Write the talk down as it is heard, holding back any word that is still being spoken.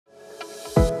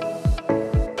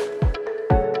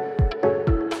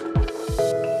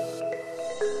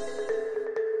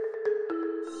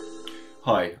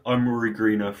Hi, I'm Rory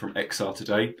Greener from XR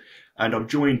Today, and I'm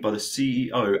joined by the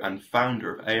CEO and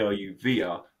founder of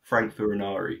ARuVR, Frank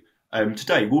Ferreri.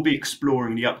 Today, we'll be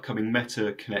exploring the upcoming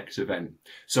Meta Connect event,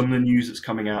 some of the news that's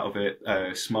coming out of it,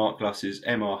 smart glasses,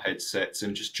 MR headsets,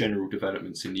 and just general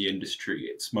developments in the industry.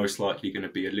 It's most likely going to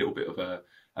be a little bit of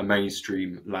a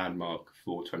mainstream landmark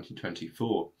for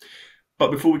 2024. But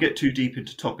before we get too deep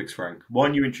into topics, Frank, why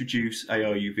don't you introduce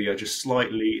ARuVR just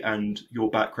slightly and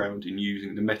your background in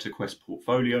using the MetaQuest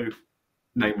portfolio,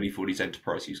 namely for these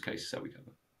enterprise use cases that we cover?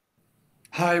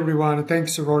 Hi everyone,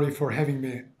 thanks Rory for having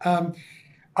me.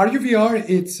 ARuVR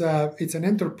it's an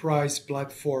enterprise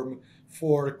platform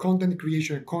for content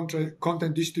creation,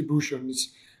 content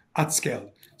distributions at scale.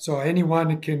 So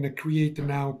anyone can create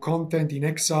now content in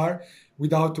XR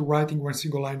without writing one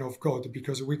single line of code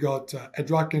because we got a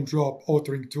drag and drop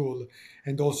authoring tool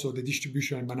and also the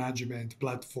distribution and management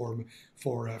platform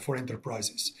for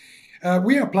enterprises.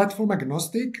 We are platform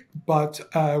agnostic, but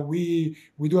we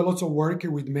do a lot of work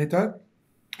with Meta,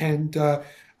 and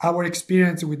our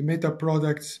experience with Meta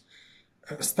products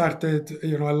started,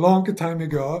 a long time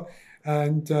ago,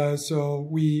 and so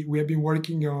we have been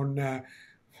working on,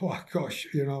 oh gosh,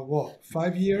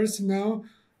 5 years now,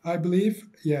 I believe.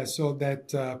 Yeah, so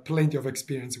that plenty of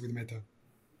experience with Meta.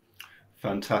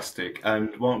 Fantastic. And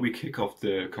why don't we kick off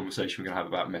the conversation we're going to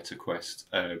have about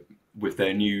MetaQuest with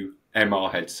their new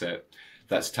MR headset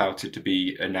that's touted to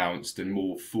be announced and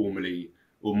more formally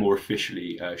or more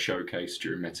officially showcased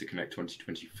during MetaConnect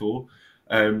 2024.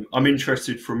 I'm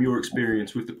interested from your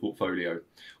experience with the portfolio,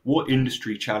 what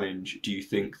industry challenge do you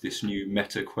think this new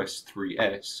MetaQuest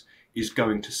 3S is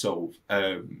going to solve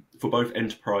for both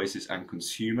enterprises and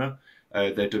consumer?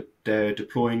 They're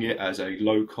deploying it as a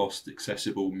low-cost,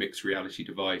 accessible mixed reality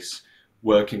device,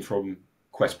 working from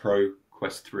Quest Pro,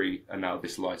 Quest 3, and now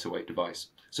this lighter weight device.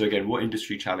 So again, what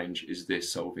industry challenge is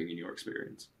this solving in your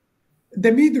experience?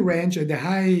 The mid-range and the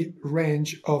high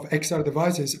range of XR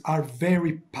devices are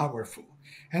very powerful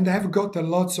and have got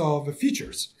lots of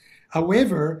features.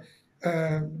 However,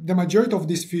 the majority of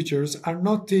these features are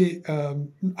not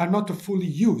fully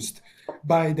used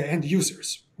by the end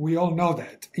users. We all know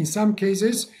that. In some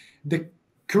cases, the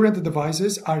current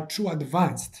devices are too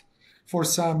advanced for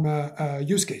some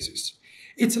use cases.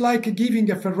 It's like giving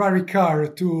a Ferrari car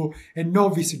to a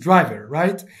novice driver,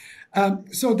 right?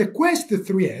 So the Quest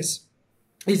 3S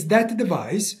is that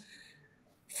device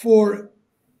for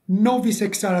novice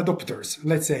XR adopters,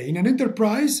 let's say, in an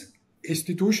enterprise,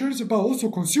 institutions, but also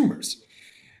consumers.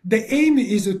 The aim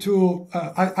is to,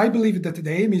 I believe that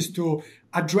the aim is to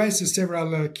address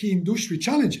several key industry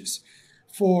challenges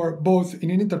for both in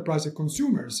an enterprise and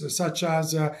consumers, such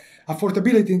as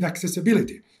affordability and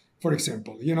accessibility, for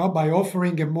example, by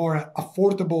offering a more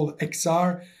affordable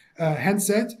XR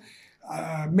handset.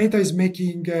 Meta is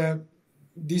making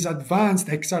this advanced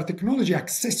XR technology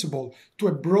accessible to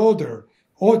a broader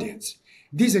audience.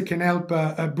 This can help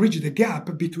bridge the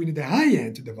gap between the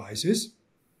high-end devices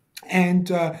and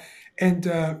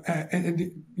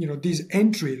these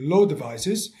entry low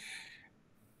devices,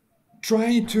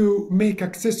 trying to make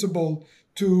accessible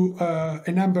to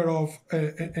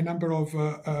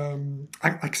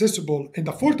accessible and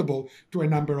affordable to a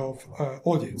number of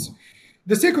audience.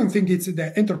 The second thing is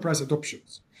the enterprise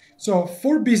adoptions. So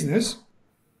for business,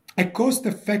 a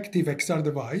cost-effective XR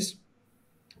device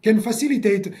can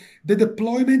facilitate the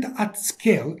deployment at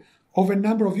scale of a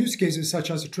number of use cases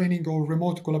such as training or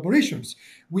remote collaborations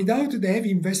without the heavy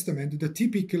investment that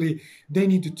typically they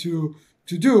need to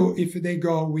do if they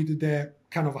go with the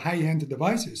kind of high-end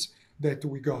devices that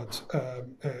we got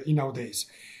in nowadays.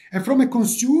 And from a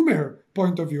consumer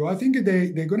point of view, I think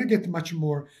they're going to get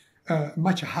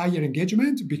much higher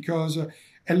engagement because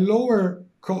a lower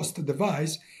cost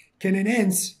device can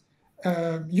enhance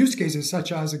use cases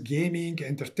such as gaming,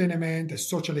 entertainment,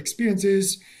 social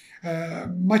experiences,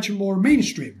 much more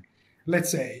mainstream, let's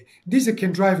say. This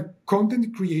can drive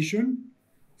content creation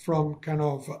from kind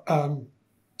of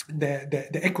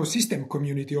the ecosystem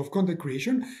community of content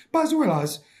creation, but as well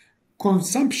as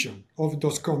consumption of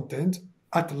those content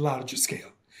at large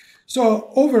scale. So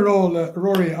overall,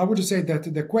 Rory, I would say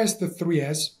that the Quest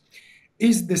 3S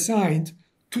is designed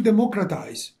to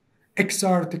democratize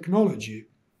XR technology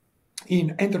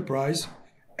in enterprise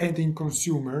and in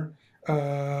consumer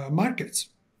markets.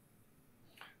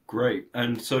 Great.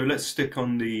 And so let's stick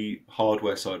on the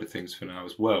hardware side of things for now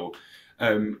as well.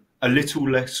 A little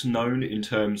less known in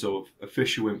terms of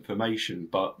official information,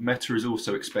 but Meta is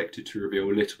also expected to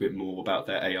reveal a little bit more about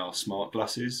their AR smart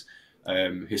glasses.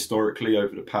 Historically,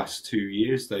 over the past 2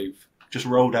 years, they've just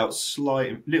rolled out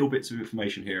slight little bits of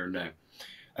information here and there.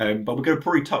 But we're going to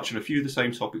probably touch on a few of the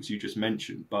same topics you just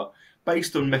mentioned. But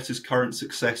based on Meta's current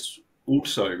success,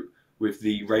 also with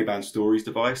the Ray-Ban Stories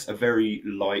device, a very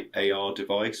light AR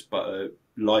device, but a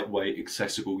lightweight,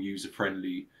 accessible,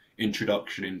 user-friendly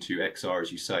introduction into XR,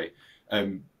 as you say.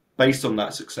 Based on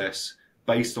that success,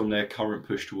 based on their current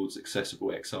push towards accessible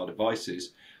XR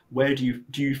devices, where do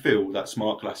you feel that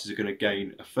smart glasses are going to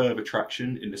gain a further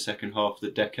traction in the second half of the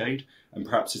decade? And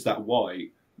perhaps is that why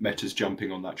Meta's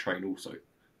jumping on that train also?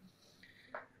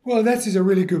 Well, that is a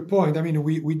really good point. I mean,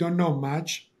 we don't know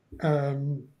much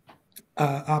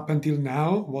up until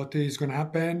now what is going to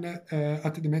happen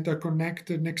at the Meta Connect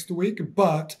next week,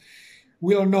 but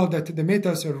we all know that the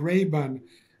Meta's Ray-Ban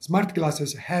smart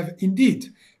glasses have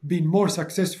indeed been more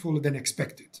successful than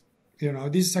expected. You know,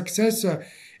 this success,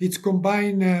 it's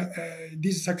combined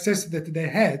this success that they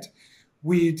had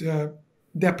with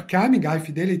the upcoming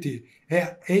high-fidelity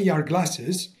AR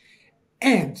glasses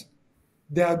and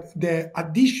the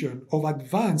addition of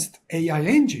advanced AI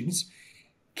engines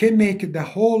can make the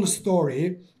whole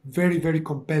story very, very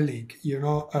compelling, you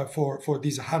know, for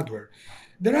this hardware.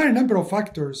 There are a number of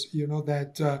factors, you know,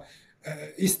 that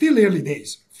it's still early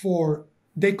days for,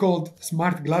 they called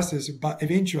smart glasses, but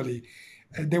eventually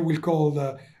they will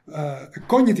call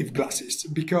cognitive glasses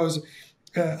because,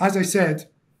 as I said,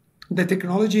 the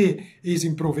technology is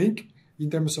improving in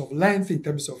terms of length, in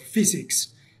terms of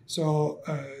physics. So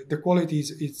the quality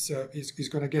is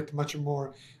going to get much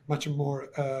more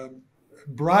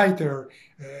brighter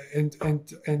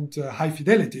and high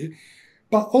fidelity.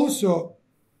 But also,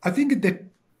 I think that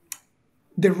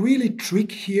the really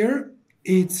trick here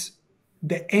is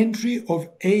the entry of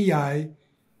AI,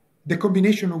 the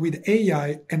combination with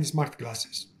AI and smart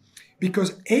glasses.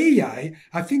 Because AI,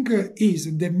 I think,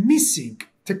 is the missing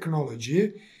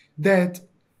technology that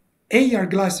AR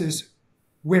glasses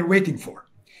were waiting for.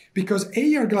 Because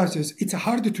AR glasses, it's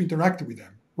hard to interact with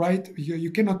them, right?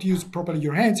 You cannot use properly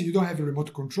your hands. You don't have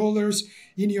remote controllers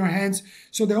in your hands.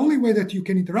 So the only way that you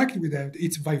can interact with them,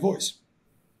 it's by voice.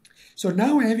 So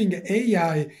now having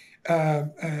AI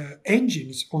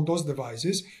engines on those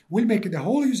devices will make the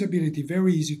whole usability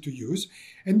very easy to use.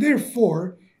 And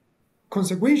therefore,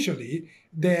 consequentially,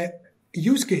 the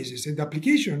use cases and the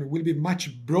application will be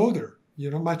much broader,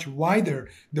 you know, much wider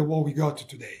than what we got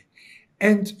today.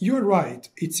 And you're right,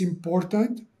 it's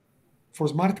important for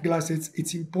smart glasses,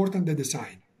 it's important the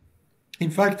design. In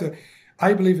fact,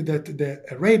 I believe that the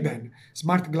Ray-Ban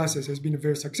smart glasses has been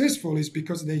very successful is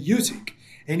because they're using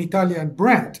an Italian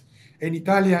brand, an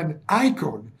Italian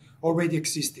icon already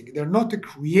existing. They're not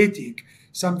creating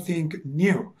something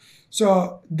new.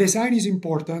 So design is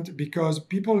important because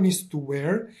people needs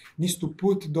to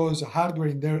put those hardware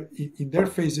in their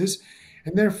faces,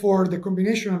 and therefore the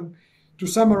combination, to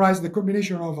summarize, the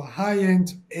combination of a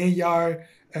high-end AR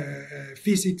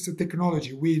physics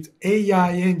technology with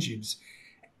AI engines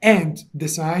and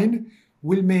design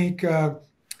will make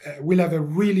will have a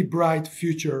really bright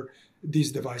future,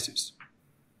 these devices.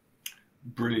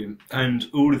 Brilliant. And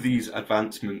all of these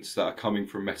advancements that are coming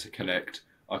from Meta Connect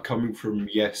are coming from,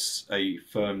 yes, a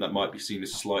firm that might be seen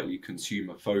as slightly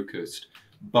consumer focused,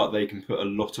 but they can put a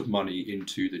lot of money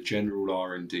into the general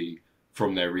R&D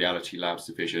from their Reality Labs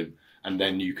division. And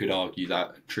then you could argue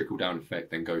that trickle-down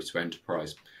effect then goes to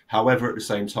enterprise. However, at the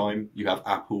same time, you have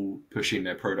Apple pushing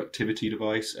their productivity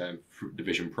device, the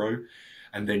Vision Pro.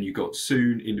 And then you got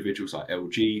soon individuals like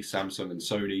LG, Samsung and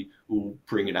Sony all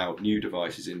bringing out new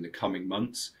devices in the coming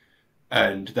months.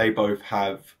 And they both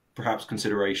have perhaps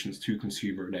considerations to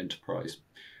consumer and enterprise.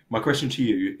 My question to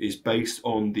you is based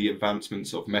on the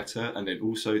advancements of Meta and then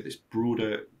also this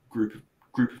broader group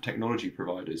of technology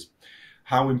providers.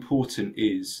 How important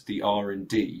is the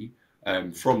R&D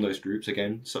from those groups,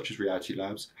 again, such as Reality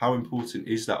Labs? How important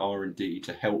is that R&D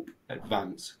to help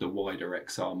advance the wider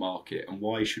XR market? And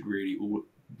why should really all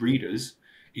readers,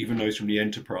 even those from the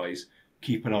enterprise,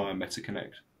 keep an eye on Meta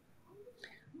Connect?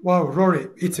 Wow, Rory,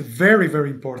 it's very, very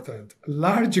important.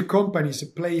 Large companies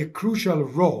play a crucial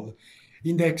role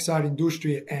in the XR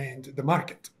industry and the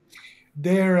market.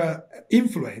 Their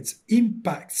influence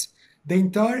impacts the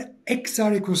entire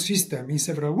XR ecosystem in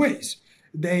several ways.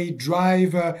 They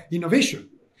drive innovation,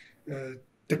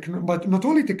 but not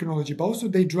only technology, but also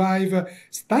they drive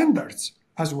standards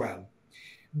as well.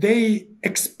 They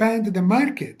expand the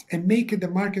market and make the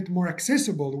market more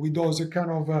accessible with those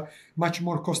kind of much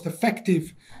more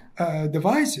cost-effective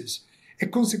devices.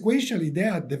 And consequently, they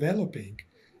are developing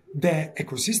the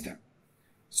ecosystem.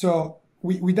 So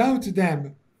without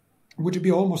them, it would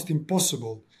be almost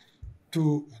impossible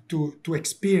to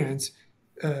experience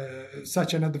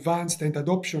such an advanced and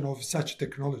adoption of such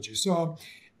technology. So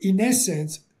in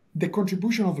essence, the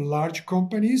contribution of large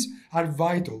companies are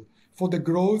vital for the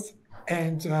growth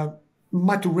and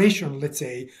maturation, let's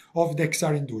say, of the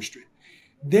XR industry.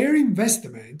 Their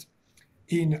investment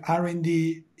in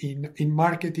R&D, in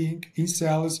marketing, in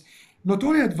sales, not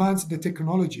only advance the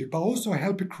technology, but also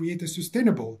help create a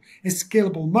sustainable and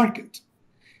scalable market.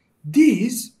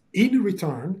 This, in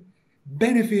return,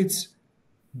 benefits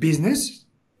business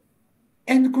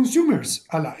and consumers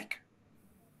alike,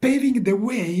 paving the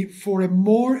way for a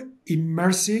more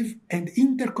immersive and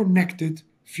interconnected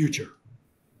future.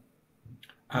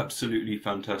 Absolutely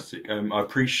fantastic. I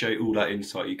appreciate all that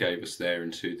insight you gave us there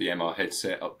into the MR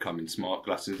headset, upcoming smart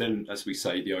glasses, and as we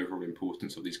say, the overall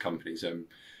importance of these companies.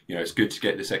 It's good to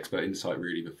get this expert insight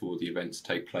really before the events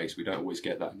take place. We don't always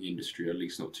get that in the industry, at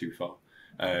least not too far.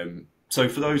 So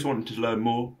for those wanting to learn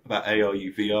more about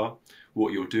ARuVR,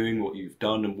 what you're doing, what you've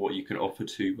done, and what you can offer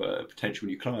to potential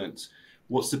new clients,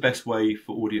 what's the best way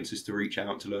for audiences to reach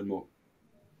out to learn more?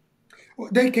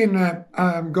 They can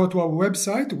go to our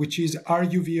website, which is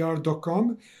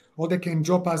aruvr.com, or they can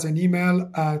drop us an email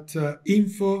at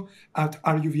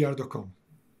info@aruvr.com.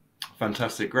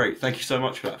 Fantastic. Great. Thank you so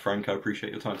much for that, Frank. I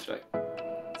appreciate your time today.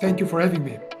 Thank you for having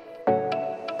me.